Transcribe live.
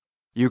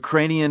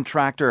Ukrainian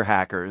tractor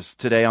hackers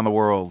today on The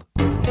World.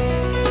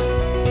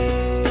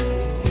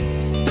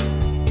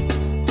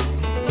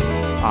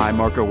 I'm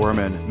Marco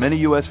Werman. Many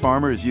U.S.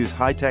 farmers use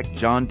high-tech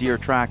John Deere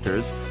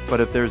tractors,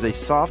 but if there's a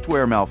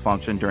software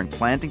malfunction during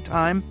planting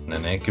time...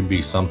 And it can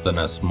be something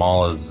as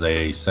small as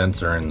a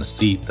sensor in the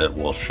seat that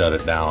will shut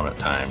it down at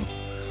times.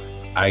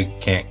 I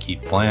can't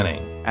keep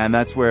planting. And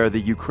that's where the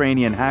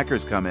Ukrainian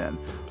hackers come in.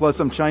 Plus,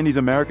 some Chinese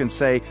Americans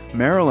say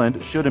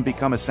Maryland shouldn't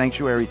become a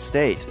sanctuary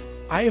state.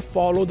 I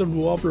follow the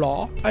rule of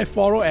law. I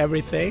follow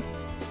everything.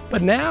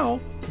 But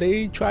now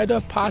they try to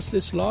pass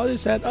this law. They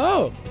said,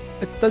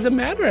 it doesn't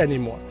matter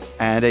anymore.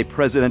 And a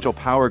presidential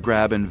power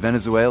grab in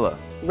Venezuela.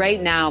 Right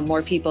now,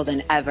 more people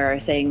than ever are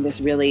saying this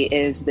really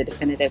is the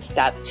definitive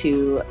step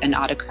to an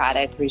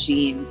autocratic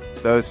regime.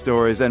 Those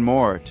stories and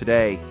more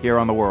today here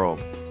on The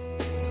World.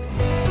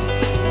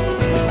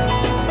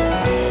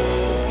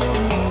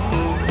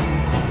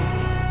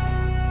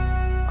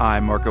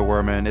 I'm Marco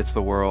Werman. It's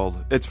The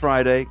World. It's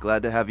Friday.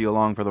 Glad to have you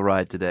along for the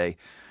ride today.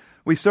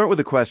 We start with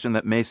a question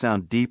that may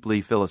sound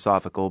deeply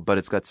philosophical, but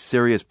it's got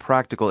serious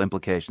practical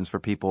implications for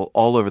people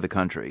all over the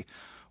country.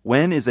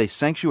 When is a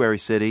sanctuary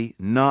city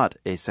not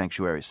a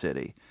sanctuary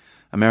city?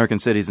 American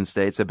cities and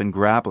states have been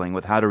grappling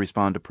with how to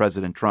respond to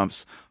President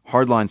Trump's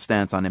hardline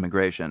stance on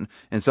immigration.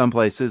 In some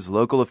places,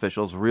 local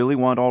officials really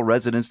want all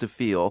residents to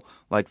feel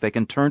like they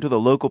can turn to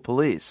the local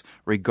police,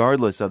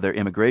 regardless of their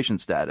immigration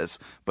status,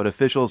 but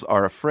officials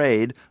are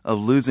afraid of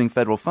losing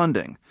federal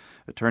funding.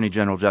 Attorney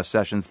General Jeff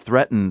Sessions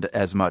threatened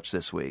as much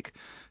this week.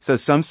 So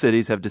some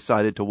cities have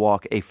decided to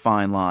walk a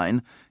fine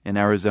line. In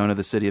Arizona,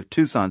 the city of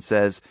Tucson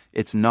says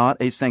it's not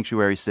a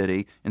sanctuary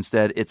city.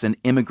 Instead, it's an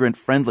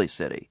immigrant-friendly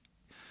city.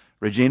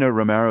 Regina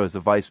Romero is the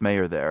vice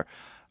mayor there.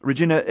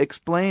 Regina,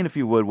 explain, if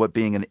you would, what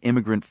being an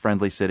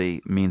immigrant-friendly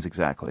city means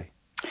exactly.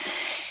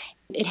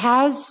 It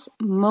has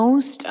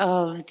most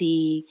of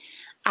the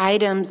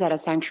items that a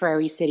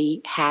sanctuary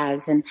city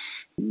has. And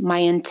my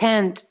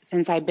intent,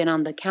 since I've been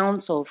on the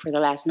council for the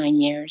last 9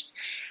 years,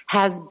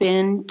 has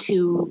been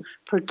to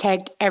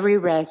protect every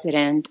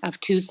resident of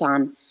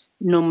Tucson,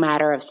 no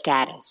matter of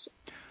status.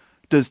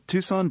 Does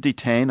Tucson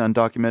detain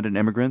undocumented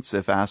immigrants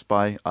if asked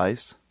by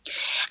ICE?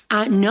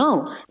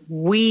 No.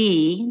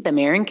 We, the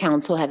mayor and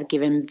council, have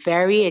given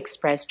very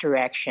express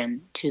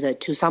direction to the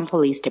Tucson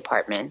Police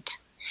Department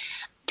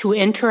to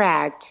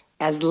interact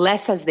as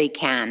less as they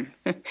can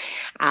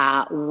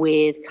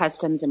with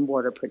Customs and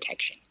Border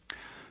Protection.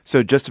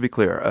 So just to be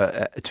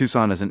clear,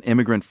 Tucson is an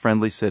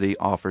immigrant-friendly city,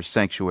 offers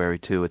sanctuary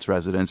to its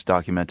residents,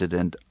 documented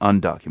and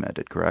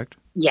undocumented, correct?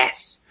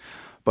 Yes.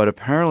 But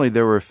apparently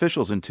there were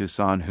officials in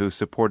Tucson who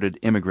supported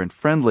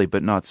immigrant-friendly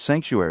but not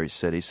sanctuary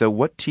city. So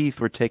what teeth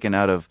were taken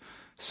out of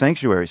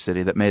sanctuary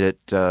city that made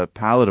it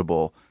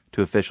palatable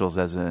to officials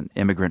as an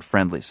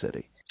immigrant-friendly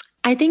city?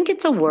 I think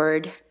it's a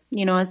word.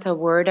 You know, it's a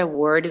word. A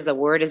word is a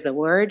word is a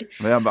word.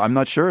 Well, I'm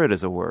not sure it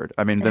is a word.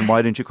 I mean, then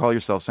why didn't you call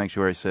yourself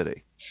sanctuary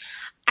city?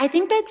 I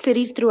think that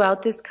cities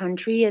throughout this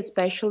country,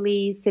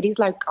 especially cities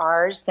like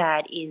ours,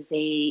 that is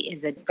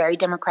a very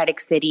democratic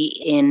city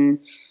in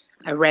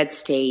a red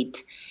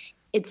state,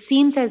 it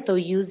seems as though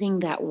using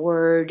that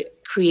word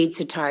creates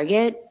a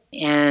target.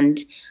 And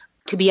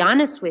to be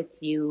honest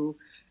with you,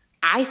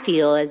 I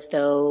feel as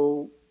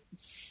though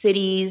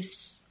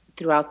cities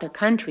throughout the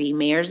country,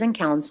 mayors and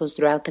councils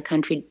throughout the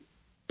country,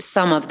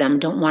 some of them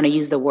don't want to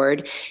use the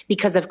word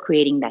because of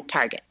creating that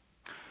target.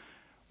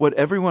 What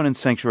everyone in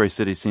sanctuary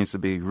cities seems to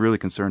be really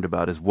concerned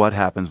about is what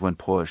happens when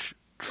push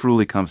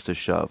truly comes to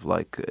shove.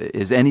 Like,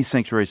 is any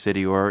sanctuary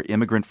city or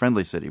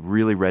immigrant-friendly city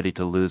really ready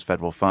to lose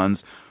federal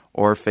funds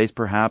or face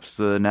perhaps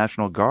the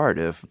National Guard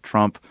if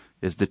Trump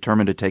is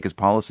determined to take his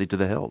policy to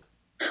the hilt?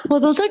 Well,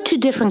 those are two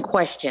different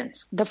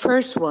questions. The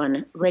first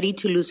one, ready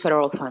to lose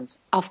federal funds?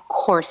 Of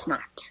course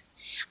not.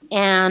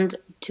 And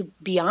to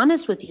be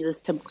honest with you, the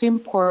Supreme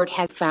Court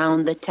has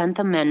found the 10th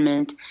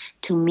Amendment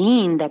to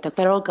mean that the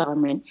federal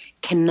government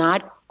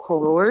cannot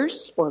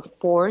coerce or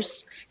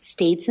force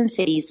states and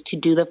cities to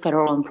do the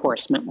federal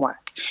enforcement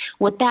work.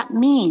 What that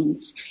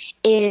means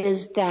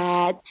is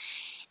that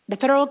the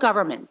federal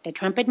government, the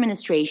Trump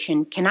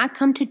administration, cannot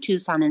come to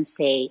Tucson and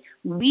say,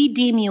 we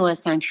deem you a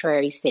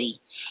sanctuary city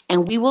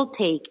and we will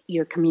take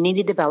your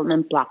community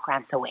development block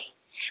grants away.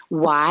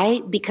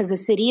 Why? Because the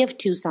city of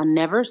Tucson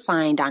never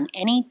signed on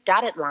any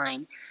dotted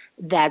line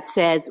that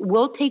says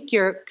we'll take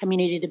your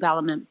community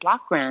development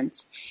block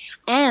grants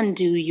and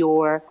do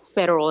your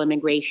federal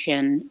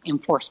immigration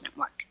enforcement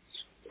work.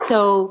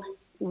 So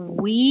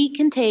we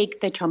can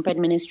take the Trump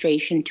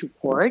administration to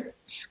court.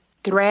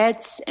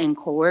 Threats and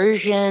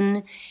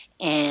coercion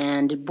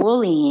and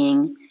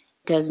bullying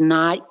does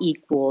not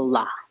equal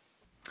law.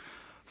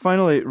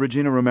 Finally,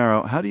 Regina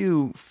Romero, how do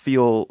you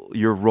feel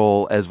your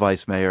role as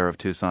vice mayor of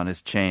Tucson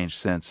has changed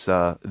since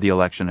the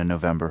election in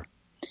November?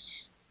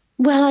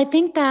 Well, I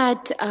think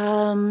that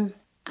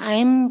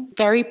I'm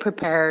very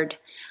prepared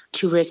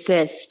to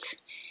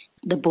resist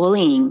the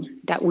bullying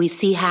that we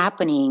see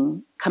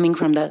happening coming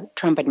from the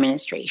Trump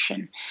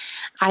administration.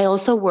 I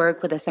also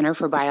work with the Center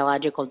for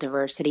Biological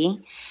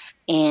Diversity,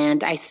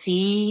 and I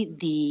see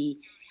the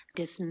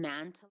dismantling.